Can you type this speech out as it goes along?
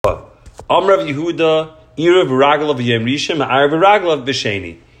Amrav Yehuda, Irav Raglav Yom Rishon, Ma'arav Raglav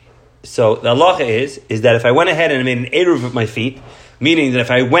B'Sheni. So the halacha is that if I went ahead and I made an eruv of my feet, meaning that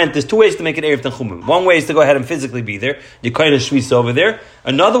if I went, there's two ways to make an eruv tanchumim. One way is to go ahead and physically be there. You kind of shvisa over there.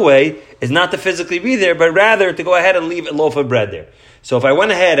 Another way is not to physically be there, but rather to go ahead and leave a loaf of bread there. So if I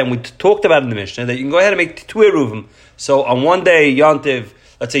went ahead and we talked about in the Mishnah that you can go ahead and make two eruvim. So on one day, Yontiv,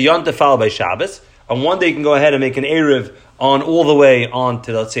 let's say Yontiv followed by Shabbos. On one day, you can go ahead and make an eruv on all the way on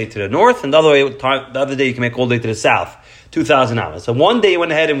to, let's say, to the north, and the other day you can make all the way to the south, 2,000 amas. So one day you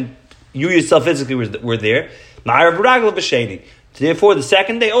went ahead and you yourself physically were there. Therefore, the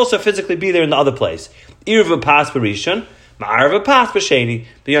second day also physically be there in the other place. Eruv pas b'rishon, ma'arav pas b'sheni,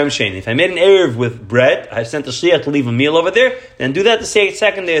 b'yom sheni. If I made an eruv with bread, I sent the shliach to leave a meal over there, then do that the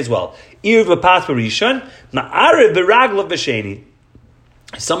second day as well. Eruv pas b'rishon, ma'arav b'raglav b'sheni.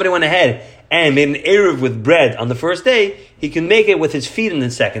 Somebody went ahead and made an eruv with bread on the first day, he can make it with his feet in the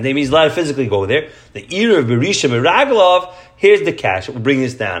second day. He's allowed to physically go there. The eruv b'rishon b'raglav, here's the cash. We'll bring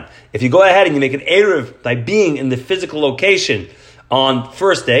this down. If you go ahead and you make an eruv by being in the physical location on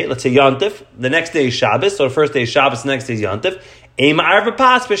first day, let's say Yontif, the next day is Shabbos, so the first day is Shabbos, the next day is Yontif.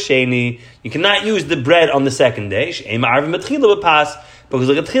 You cannot use the bread on the second day. Because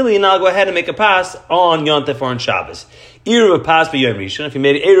like a you now go ahead and make a pass on Yontif or on Shabbos. Eruv pass b'yom rishon. If you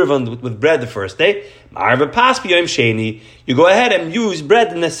made an eruv with bread the first day, Ma'arav pass b'yom sheni. You go ahead and use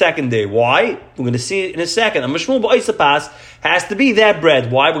bread in the second day. Why? We're going to see it in a second. A mashmul b'oisa pass has to be that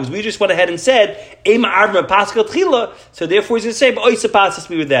bread. Why? Because we just went ahead and said Ma'arav pass k'tchila. So therefore, he's going to say b'oisa pass has to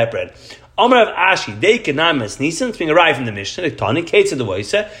be with that bread. Amar of Ashi, they cannot miss Nisan. It's being arrived from the Mishnah. The Tani, Kates of the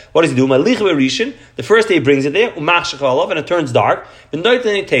Voisa. What does he do? Malich v'rishon. The first day he brings it there. Umach shechalov, and it turns dark. Then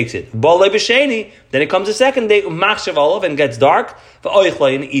he takes it. Ba'olei b'sheni. Then it comes the second day. Umach shechalov, and gets dark.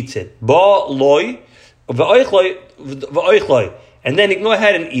 V'oichloi, and eats it. Ba'oloi v'oichloi, and then he can go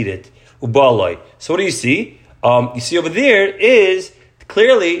ahead and eat it. Uba'oloi. So what do you see? You see over there is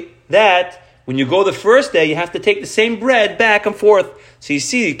clearly that when you go the first day, you have to take the same bread back and forth. So you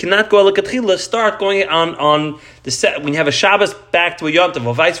see, you cannot go al-katchila, start going on the set. When you have a Shabbos back to a Yontif,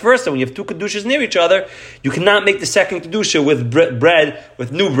 or vice versa, when you have two Kedushas near each other, you cannot make the second Kedusha with bread,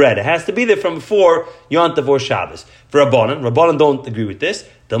 with new bread. It has to be there from before Yontif or Shabbos. For Rabbanan don't agree with this.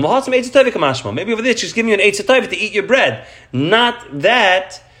 Maybe over there, just give me an Eitz HaTayv to eat your bread. Not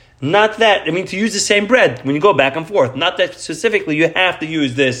that. I mean, to use the same bread when you go back and forth. Not that specifically you have to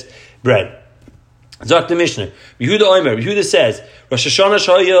use this bread. Zok the Mishnah. Yehuda says, Rosh Hashanah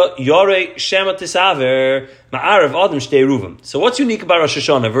shaya yorei shema tisaver ma'arav adam shtei ruvim. So what's unique about Rosh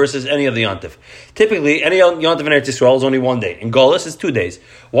Hashanah versus any of the Yontif? Typically, any Yontif in Eretz Yisrael is only 1 day. In Golus, it's 2 days.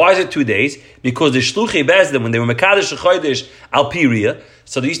 Why is it 2 days? Because the Shluchei Bezdin, when they were Mekadesh Chodesh al Piriya,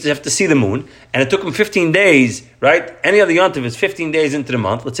 so they used to have to see the moon, and it took them 15 days, right? Any other Yontif is 15 days into the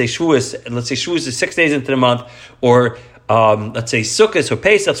month. Let's say Shavuos is 6 days into the month, or let's say Sukkot or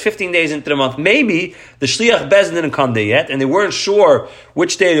Pesach, 15 days into the month. Maybe the Shliach Bezdin didn't come there yet, and they weren't sure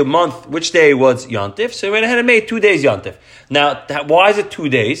which day of the month, which day was Yontif, so they went ahead and made 2 days Yontif. Now, why is it 2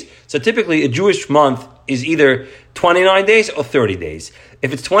 days? So typically, a Jewish month is either 29 days or 30 dash.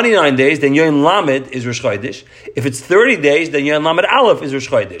 If it's 29 days, then Yom Lamed is Rosh Chodesh. If it's 30 days, then Yom Lamed Aleph is Rosh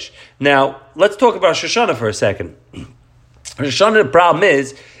Chodesh. Now, let's talk about Rosh Hashanah for a second. Rosh Hashanah, the problem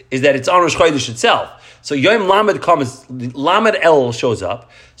is that it's on Rosh Chodesh itself. So Yom Lamed comes, Lamed El shows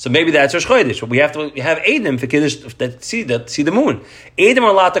up. So maybe that's Rosh Chodesh. But we have Eidim for Kiddush that see the moon. Eidim are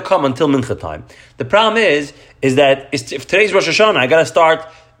allowed to come until Mincha time. The problem is that if today's Rosh Hashanah, I got to start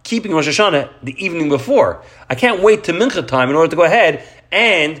keeping Rosh Hashanah the evening before. I can't wait to Mincha time in order to go ahead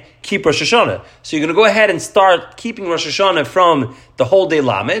and keep Rosh Hashanah. So you're going to go ahead and start keeping Rosh Hashanah from the whole day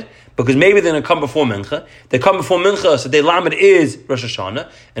Lamed, because maybe they're going to come before Mincha. They come before Mincha, so day Lamed is Rosh Hashanah.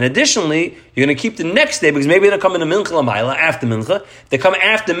 And additionally, you're going to keep the next day, because maybe they're going to come in the Mincha Lamayla, after Mincha. If they come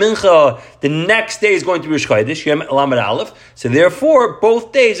after Mincha, the next day is going to be Rosh Chodesh, Yom Lamed Aleph. So therefore,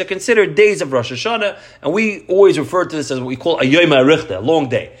 both days are considered days of Rosh Hashanah, and we always refer to this as what we call a Yom HaRichte, a long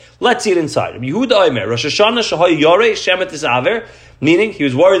day. Let's see it inside. Yehuda Omer, Rosh Hashanah Shahoy Yoreh Shemet Tisaver, meaning he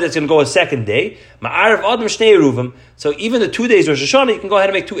was worried that it's going to go a second day. Ma'arav Adam Shnei Eruvim. So even the 2 days Rosh Hashanah, you can go ahead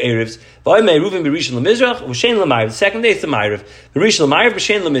and make 2 Eruvs. V'ayimei Eruvim b'rishon l'mizrach, v'shein l'mayrav. The second day is the Mayrav. B'rishon l'mayrav,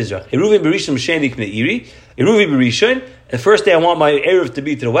 b'shein l'mizrach. Eruvim b'rishon b'shein l'knei iri. Eruvi b'rishon. The first day I want my Eruv to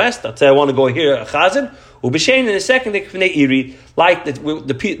be to the west. I'll say I want to go here, a Chazan. U'b'shein in the second day, k'nei iri, like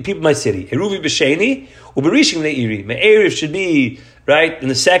the people of my city. Eruvi b'sheini, u'b'rishon k'nei iri. My Eruv should be right? And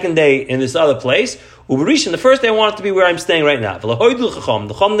the second day in this other place. Uberishan, the first day I want it to be where I'm staying right now. The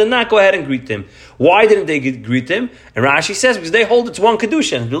Chacham did not go ahead and greet him. Why didn't they greet him? And Rashi says, because they hold it's one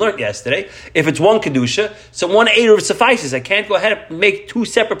Kedusha. And we learned yesterday, if it's one Kedusha, so one Eruv suffices. I can't go ahead and make two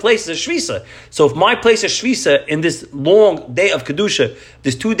separate places of Shvisa. So if my place of Shvisa in this long day of Kedusha,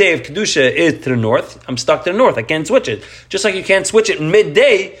 this 2 day of Kedusha is to the north, I'm stuck to the north. I can't switch it. Just like you can't switch it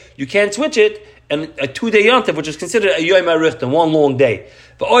midday, you can't switch it and a 2 day yontif, which is considered a Yom HaRichta, one long day.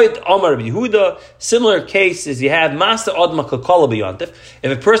 Similar case is you have Master Adma Kakala b'yontif.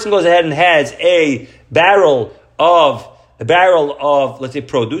 If a person goes ahead and has a barrel of let's say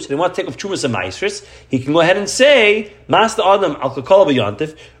produce, and they want to take off Trumas and Maestris, he can go ahead and say Master Adam Al Kakala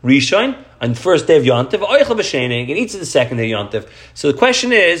b'yontif Rishon on the first day of Yontif, Oichel b'Shenig, and eats on the second day of Yontif. So the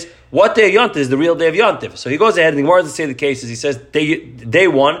question is, what day of Yontif is the real day of Yontif? So he goes ahead and the Gemara doesn't say the cases. He says day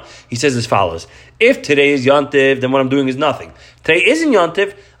one. He says as follows: if today is Yontif, then what I'm doing is nothing. Today isn't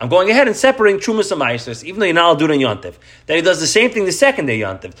Yontif. I'm going ahead and separating Trumas and Maestris, even though you're not allowed to do it on Yontif. Then he does the same thing the second day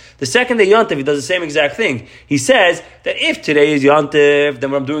Yontif. The second day Yontif, he does the same exact thing. He says that if today is Yontif,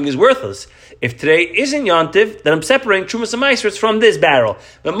 then what I'm doing is worthless. If today isn't Yontif, then I'm separating Trumas and Maestris from this barrel.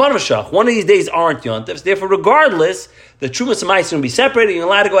 But Manavashach, one of these days aren't Yontifs. Therefore, regardless, the Trumas and Maestris will be separated. You're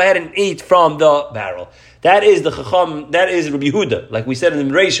allowed to go ahead and eat from the barrel. That is the Chacham, that is Rabbi Yehuda. Like we said in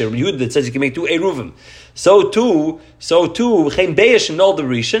the Reisha, Rabbi Yehuda that says you can make two Eruvim. So too, Chaim Beya should know the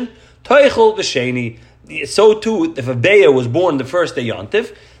Rishon, Toichel V'Sheni. So too, if a Beya was born the first day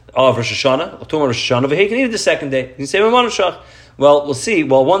Yontif of Rosh Hashanah, or Tumah Rosh Hashanah, he can eat it the second day. He can say, well, we'll see.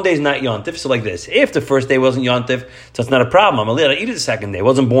 Well, one day is not Yontif, so like this. If the first day wasn't Yontif, so it's not a problem. I'm allowed to eat it the second day. It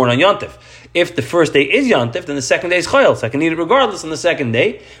wasn't born on Yontif. If the first day is Yontif, then the second day is Chayil, so I can eat it regardless on the second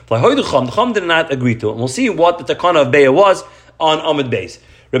day. The Chacham did not agree to it. And we'll see what the Takana of Beya was on Amud Beis.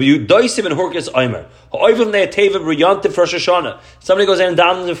 Rabbi Yudoisim and Horkis Aimer. Ha'oivim ne'atev b'Yontif Rosh Hashanah. Somebody goes in and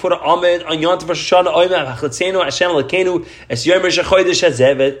down before the Amud on Yontif Rosh Hashanah. Aimer ha'chatzenu Hashem l'keinu es Yom Chodesh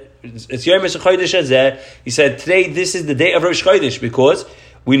hazeh. It's Yom Chodesh hazeh. He said today this is the day of Rosh Chodesh because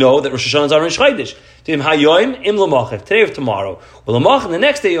we know that Rosh Hashanah is on Rosh Chodesh. Today or tomorrow. Well, the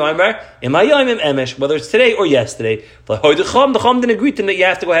next day, whether it's today or yesterday. The Chacham didn't agree to that you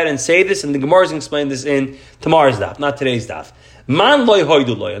have to go ahead and say this, and the Gemara is going to explain this in tomorrow's daf, not today's daf. Man loy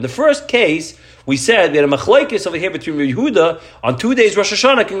hoidu loy. In the first case, we said we had a machlokes over here between Yehuda on 2 days. Rosh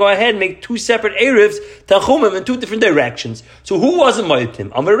Hashanah can go ahead and make two separate erevs tanchumim in two different directions. So who wasn't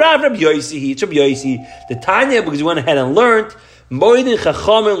moedim? Amar Rav Rabbi Yosi. It's Rabbi Yosi. The Tanya, because he went ahead and learned moedin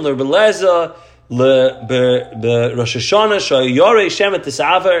chachamim lerbeleza le Rosh Hashanah shayore shemet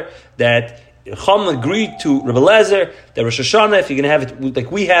tisaver that Chum agreed to Rebbe Lezer that Rosh Hashanah, if you're going to have it like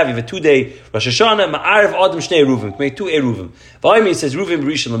we have, you have a 2 day Rosh Hashanah, Ma'ariv Adam Shnei Eruvim, make two Eruvim. V'ayim, it says Ruvim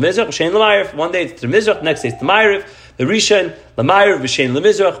Rishon Lemizrach, V'shein L'Ma'ariv, one day it's to Mizrach, next day it's to Ma'ariv, the Rishon L'Ma'ariv, V'shein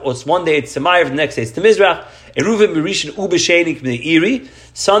Lemizrach, or it's one day it's to Ma'ariv, the next day it's to Mizrach, Eruvim Rishon U'B'sheinik B'nei Iri,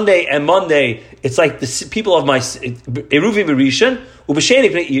 Sunday and Monday, it's like the people of my, Eruvim Rishon,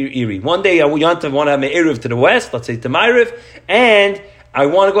 U'B'sheinik B'nei Iri. One day I want to have my Eruv to the west, let's say to Ma'ariv, and I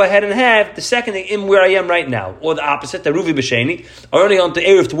want to go ahead and have the second day in where I am right now, or the opposite, the Ruvi B'Sheni. I already on to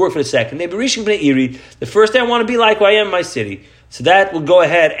Erev to work for the second day. B'Rishon B'nei Iri, the first day I want to be like where I am in my city. So that will go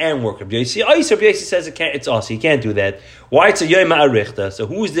ahead and work. Rabbi Yosi says it's also, you can't do that. Why? It's a Yom HaRichta. So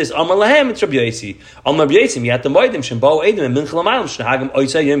who is this? Amar Lahem, it's Rabbi Yosi. Amar Rabbi Yosi, you have to moedim, Shembao Eidim, and Minchel Amayim, Shnehagim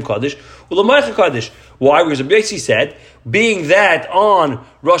Oisay Yom Kodesh, Ulamaycha Kodesh. Why? Because Rabbi Yosi said, being that on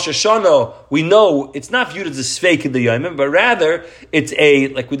Rosh Hashanah, we know it's not viewed as a sveik in the Yomim, but rather it's a,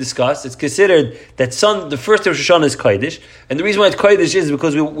 like we discussed, it's considered that the first day of Rosh Hashanah is Kodesh, and the reason why it's Kodesh is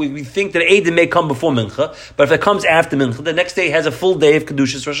because we think that Eidim may come before Mincha, but if it comes after Mincha, the next day has a full day of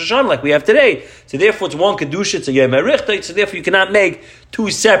Kedushas Rosh Hashanah, like we have today. So therefore it's one Kedusha, it's a Yom HaRichta, so therefore you cannot make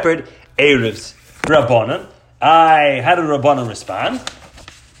two separate Erevs. Rabbanan, how did Rabbanan respond?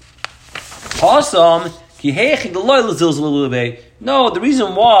 Awesome. No, the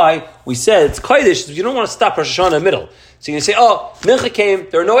reason why we said it's Kodesh is you don't want to stop Rosh Hashanah in the middle. So you're going to say, Mincha came,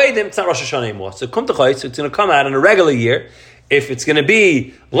 there are no Eidim, it's not Rosh Hashanah anymore. So Kum T'chayt, so it's going to come out in a regular year. If it's going to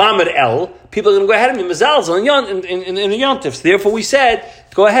be Lamed El, people are going to go ahead and be Mazalzel in the Yontif. So therefore we said,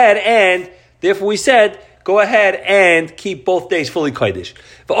 go ahead and keep both days fully Kodesh.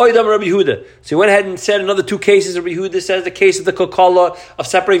 So he went ahead and said another two cases. Rabbi Yehuda says the case of the Kokala of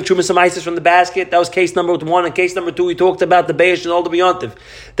separating Trumas and Maisis from the basket. That was case number 1. And case number 2, we talked about the Beish and all the B'yontiv.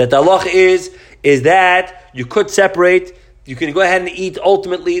 That the halach is that you could separate. You can go ahead and eat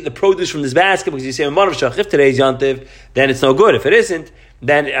ultimately the produce from this basket because you say, if today is Yontiv, then it's no good. If it isn't,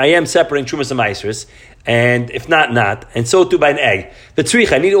 then I am separating Trumas and Maasros. And if not, not. And so too by an egg. The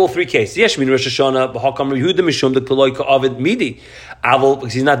tzricha, I need all three cases. Yes, min Rosh Hashanah, b'hakam Yehuda mishum the koloi ka'avid midi. Aval,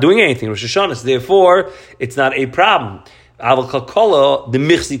 because he's not doing anything, Rosh Hashanah, so therefore, it's not a problem. Aval kalkola, the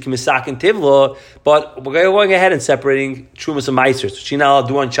michzi k'misak and tivla, but we're going ahead and separating Trumas and Maasros, which I'll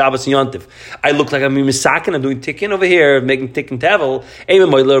do on Shabbos and Yontif. I look like I'm misakin, I'm doing tikkun over here, making tikkun tevel,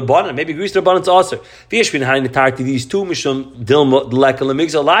 maybe grease the rabbanon also. V'yesh behind the tarti, these two, mishum dilma, leka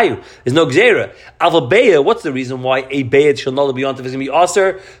lemigza layu. There's no gzera. Aval beya, what's the reason why a beya shall not be Yontif is going to be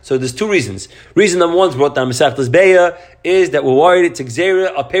aser? So there's two reasons. Reason number one is brought down Masechtas beya, is that we're worried it's a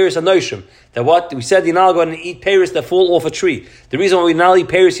gzera, a peris anoshim. That what? We said you're not going to eat pears that fall off a tree. The reason why we not eat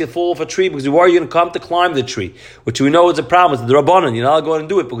pears that fall off a tree because we worry you're going to come to climb the tree, which we know is a problem. It's the Rabbanan. You're not going to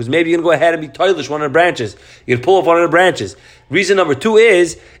do it because maybe you're going to go ahead and be toilish one of the branches. You're going to pull off one of the branches. Reason number two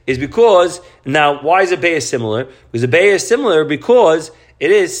is because, now why is a beya similar? Because a beya is similar because it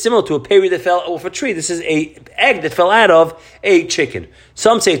is similar to a peri that fell off a tree. This is a egg that fell out of a chicken.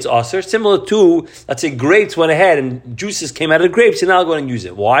 Some say it's aser, similar to, let's say, grapes went ahead and juices came out of the grapes, you're now going to use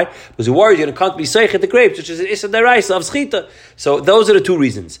it. Why? Because you're worried you're going to come to be seich at the grapes, which is an issa deraisa of schita. So those are the two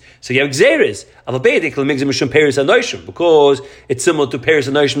reasons. So you have gzeres of a beidik l'migzim mishum peris anoshim, because it's similar to peris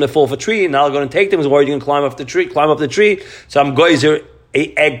anoshim that fall off a tree, and now I'm going to take them, because worried you're going to climb up the tree. So I'm geyser,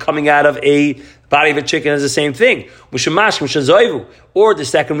 a egg coming out of a body of a chicken is the same thing. Or the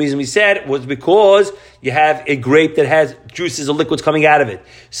second reason we said was because you have a grape that has juices or liquids coming out of it.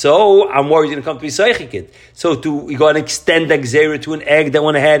 So I'm worried you're going to come to be seichikid. So you go and extend that gzera to an egg that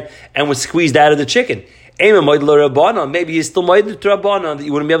went ahead and was squeezed out of the chicken. Maybe he's still moed to Rabbanon that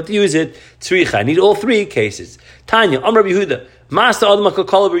you wouldn't be able to use it. Tzricha. I need all three cases. Tanya, Rabbi Yehuda. Master Adama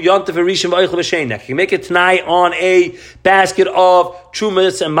Kakalaber Yontif and Rishon V'Oichel V'Shein. You can make it tonight on a basket of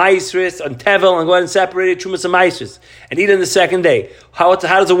Trumas and Maasros and Tevel and go ahead and separate it, Trumas and Maasros, and eat it on the second day. How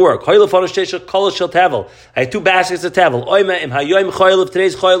does it work? I have two baskets of Tevel. If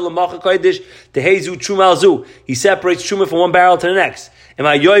today's Choyel L'Macha Kodesh, Tehezu Trumal Zu. He separates Truma from one barrel to the next. If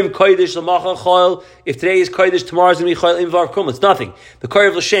today is Kodesh, tomorrow is going to be Choyel Imvar Krum. It's nothing. The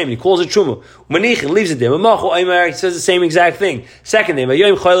Korev L'Shem, he calls it Truma. Manich, leaves it there. He says the same exact thing. Second day, he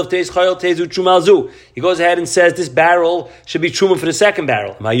goes ahead and says this barrel should be Truma for the second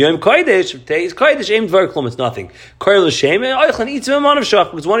barrel. If today is Kodesh, it's nothing. Korev L'Shem, Eichlin eats him on of Shach,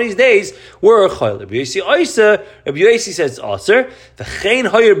 because one of these days we're a Choyel. Rabbi Yosi says Aser.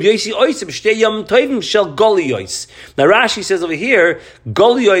 Now Rashi says over here,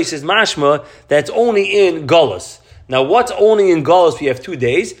 Goliyos is mashma, that's only in Golos. Now what's only in Golos we have 2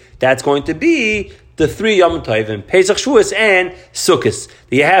 days? That's going to be the 3 Yom Tovim, Pesach, Shavuos, and Sukkot.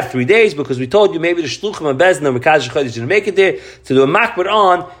 You have 3 days because we told you maybe the Shluchim and Bezdin and Mekadosh Chodesh didn't make it there to do a makbar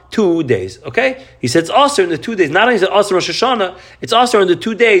on 2 days. Okay? He said it's also in the 2 days. Not only is it also Rosh Hashanah, it's also in the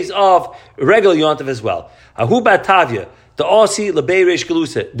 2 days of regular Yom Tov as well. Ahu Batavia. The Asi Lebei Reish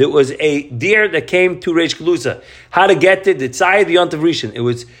Galusa. There was a deer that came to Reish Galusa. How to get it? The Tzayid Yontiv Rishon.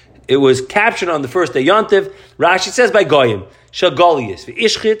 It was captured on the first day Yontiv. Rashi says by Goyim. Shagolius.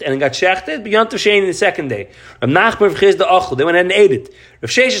 V'ishchit, and it got shechted, but Yontiv Shein in the second day. Rav Nachman v'chiz the Achel. They went ahead and ate it.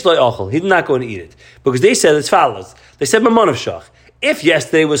 Rav Sheshes loy Achel. He did not go and eat it. Because they said as follows. They said Mamonov Shach. If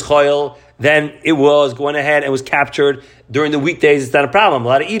yesterday was Choyel, then it was going ahead and was captured during the weekdays. It's not a problem. I'm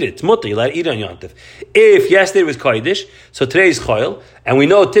allowed to eat it. It's mutter. You're allowed to eat it on Yontif. If yesterday was Kodesh, so today is Choyel, and we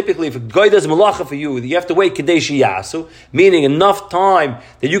know typically if a guy does malacha for you, you have to wait Kadesh Yasu, meaning enough time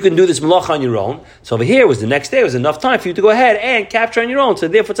that you can do this malacha on your own. So over here was the next day. It was enough time for you to go ahead and capture on your own. So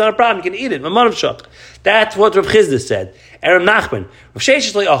therefore it's not a problem. You can eat it. That's what Rav Chizda said. And Rav Nachman, Rav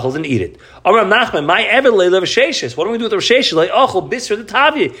Sheshes le'achol didn't eat it. Rav Nachman, my ever le'le Rav Sheshes. What do we do with Rav Sheshes le'achol? Bisr the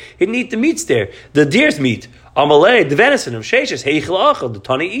tavia. He didn't eat the meats there, the deer's meat. Amalei, the venison of Sheshes, heichel achol, the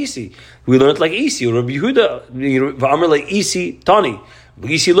tani isi. We learned like isi. Rabbi Yehuda, Amalei isi tani.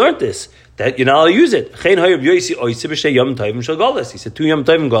 Isi learned this, that you're not allowed to use it. Chen hayab yoisi oisi b'shtei yom tovim shel golos. He said 2 yom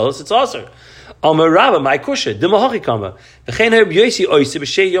tovim golos. It's aser. Amar Rabba, my kusha, dimahachi kama. Chen hayab yoisi oisi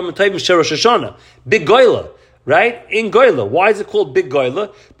b'shtei yom tovim shel Rosh Hashanah. Big goyla. Right? In Goyla. Why is it called Big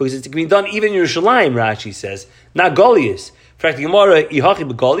Goyla? Because it's being done even in Yerushalayim, Rashi says. Not Goliath. In fact, the Gemara, Yihachi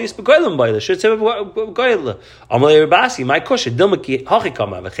Begoliath, Begoylam Boyla. Should say Begoyla. Amalei Rabasi, my kosher, Dilmaki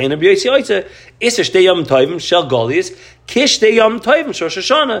Hachikama, V'chein Rabbi Yosi Oitze, Isser Shtei Yom Tovim, Shel Goliath, Kish Shtei Yom Tovim, Rosh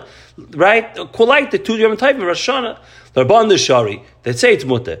Hashanah. Right? Kolite, the 2 Yom Tovim, Rosh Hashanah. L'Rabban the Shari, that say it's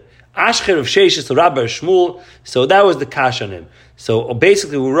mutter. Ashcher of Sheshes to Rabbi Shmuel. So that was the kash on him. So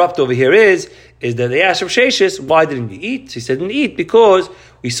basically, what we're up to over here is that they asked Rav Sheshes, why didn't he eat? He said, didn't eat because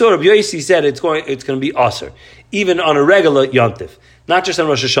we saw Rabbi Yosi said it's going to be aser, even on a regular yontif. not just on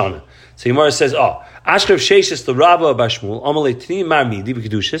Rosh Hashanah. So Gemara says, Ashkev Sheishis the Rabba Bashmul, Amalei Tani Marmidi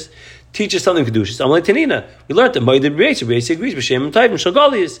B'Kedushas, teaches something Kedushas, Amalei Tanina. We learned that Moed Reis agrees B'Shem Tovim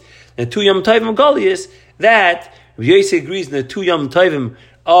Shagalias, and 2 Yom Tovim Galias, that Reis agrees in the 2 Yom Tovim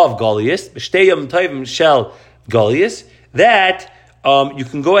of Galias, B'Shtei Yom Tovim Shel Galias, that you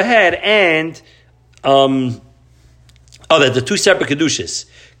can go ahead and that the 2 separate Kedushas.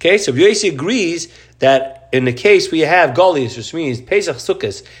 Okay, so Reis agrees that in the case we have Galias, which means Pesach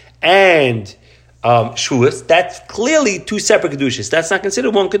Sukkos, and Shavuos, that's clearly 2 separate Kedushas. That's not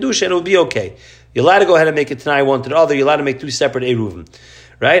considered one Kedusha, and it will be okay. You're allowed to go ahead and make it tonight one to the other. You're allowed to make 2 separate Eruvim.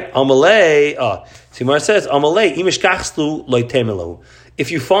 Right? Amalei, Simar says, Amalei, imish kachslu loy temelo.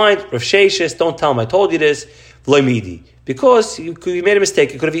 If you find Rav Sheshes, don't tell him I told you this, loy midi. Because you made a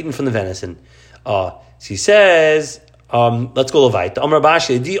mistake, you could have eaten from the venison. So he says, let's go Levite. Amar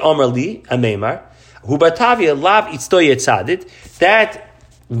Bashi, di Amar li, Ameimar, hu batavia lav itztoy etzadit, that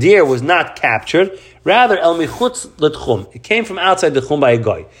deer was not captured, rather el michutz l'tchum. It came from outside the tchum by a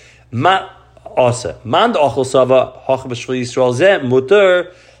guy. Man ochel sava hach b'shvil Yisrael zeh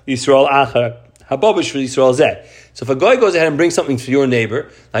muter Yisrael acher haba b'shvil Yisrael zeh. So if a guy goes ahead and brings something for your neighbor,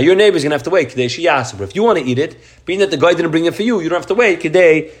 now your neighbor's going to have to wait k'dei sheyasu. But if you want to eat it, being that the guy didn't bring it for you, you don't have to wait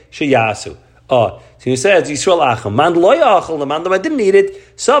k'dei sheyasu. So he says, Yisrael Achel, man lo yachel, the man that didn't eat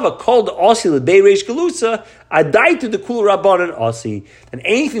it, Sava called Asi l'bei Reish Galusa, I died to the Kul Rabbanan Asi. And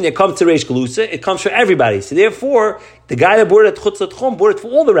anything that comes to Reish Galusa, it comes for everybody. So therefore, the guy that bought it at Chutz L'Tchum bought it for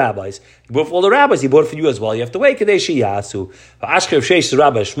all the rabbis. He bought it for all the rabbis, he bought it for you as well. You have to wait, Kadei Sheyasu. Ashkev Sheish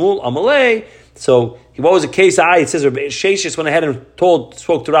Rabbi Shmuel, Amalei. So, what was the case? It says Rabbi Sheshes went ahead and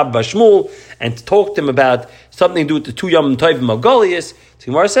spoke to Rabbi Shmuel and talked to him about something to do with the 2 Yom Tovim of Goliath. So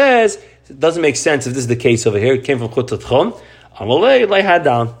Gemara says, it doesn't make sense if this is the case over here. It came from Chutz L'Tchum. Amalei lay had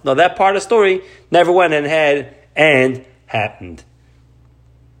down. No, that part of the story never went ahead and happened.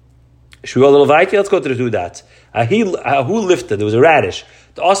 Should we go a little weiter? Let's go to the 2 dots. Who lifted? There was a radish.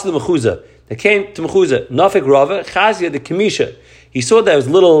 The Asa the Mechuzah. That came to Mechuzah. Nafik Rava, Chazia the Kamisha. He saw that it was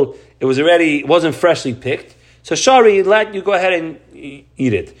little, it wasn't freshly picked. So Shari, let you go ahead and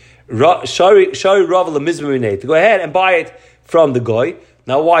eat it. Shari Rava Lemizmarinate. To go ahead and buy it from the guy.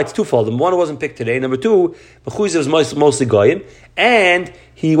 Now, why? It's twofold. Number 1, it wasn't picked today. Number 2, Mechuzah was mostly goyim, and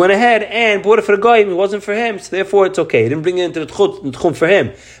he went ahead and bought it for the goyim. It wasn't for him, so therefore it's okay. He didn't bring it into the tchum for him.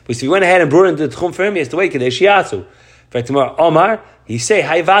 But if he went ahead and brought it into the tchum for him, he has to wait. Kadei shiatsu. In fact, tomorrow, Omar, he say,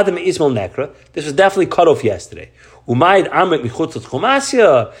 Hayvadim Ismail Nekra. This was definitely cut off yesterday. Umayid Amrit Michutz Tchum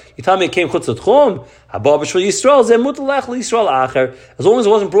Asya. You tell me it came Chutz Tchum. Haba b'shvil Yisrael Zeh Mutalech Yisrael Acher. As long as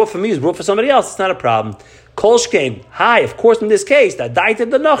it wasn't brought for me, it was brought for somebody else. It's not a problem. Kolshkein, of course, in this case, that dieted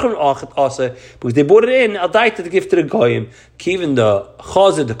the nachrim asa because they brought it in. Al dieted to give to the goyim. Even the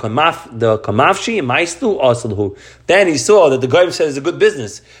chazir, the kamavshi, maistu asalhu. Then he saw that the goyim said it's a good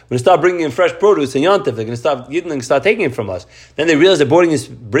business. When they start bringing in fresh produce and yontif, they're going to start yidden and start taking it from us. Then they realized they're bringing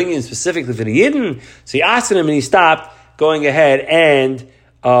it specifically for the yidden. So he asked him, and he stopped going ahead and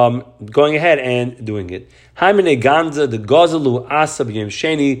doing it. Haimene ganza the gazalu asa b'yem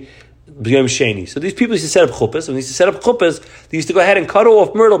sheni. So these people used to set up chuppahs. When they used to set up chuppahs, they used to go ahead and cut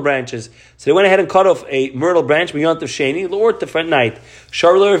off myrtle branches. So they went ahead and cut off a myrtle branch, b'yont of sheni, l'ort for night.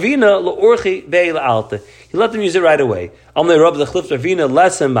 Shar l'ervina, l'orchi be'i l'alta. He let them use it right away. Amle rub the chlif l'ervina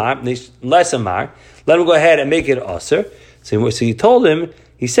lesamar. Let him go ahead and make it aser. So he told him,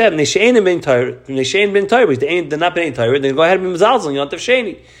 he said, they're not being tired. They go ahead and be mezalzel, yont of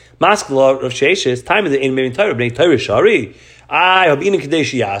sheni. Maskala of Sheshes, time of the ain't being tired, being tired shari. When you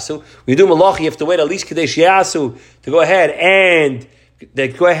do malach, you have to wait at least kadesh yasu to go ahead and do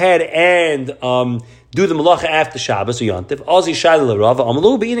the malacha after Shabbos or Yontif. Ozi shayla l'rava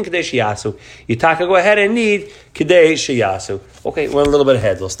amalu be'inin kadesh yasu. You go ahead and need kadesh yasu. Okay, we're a little bit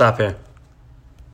ahead. We'll stop here.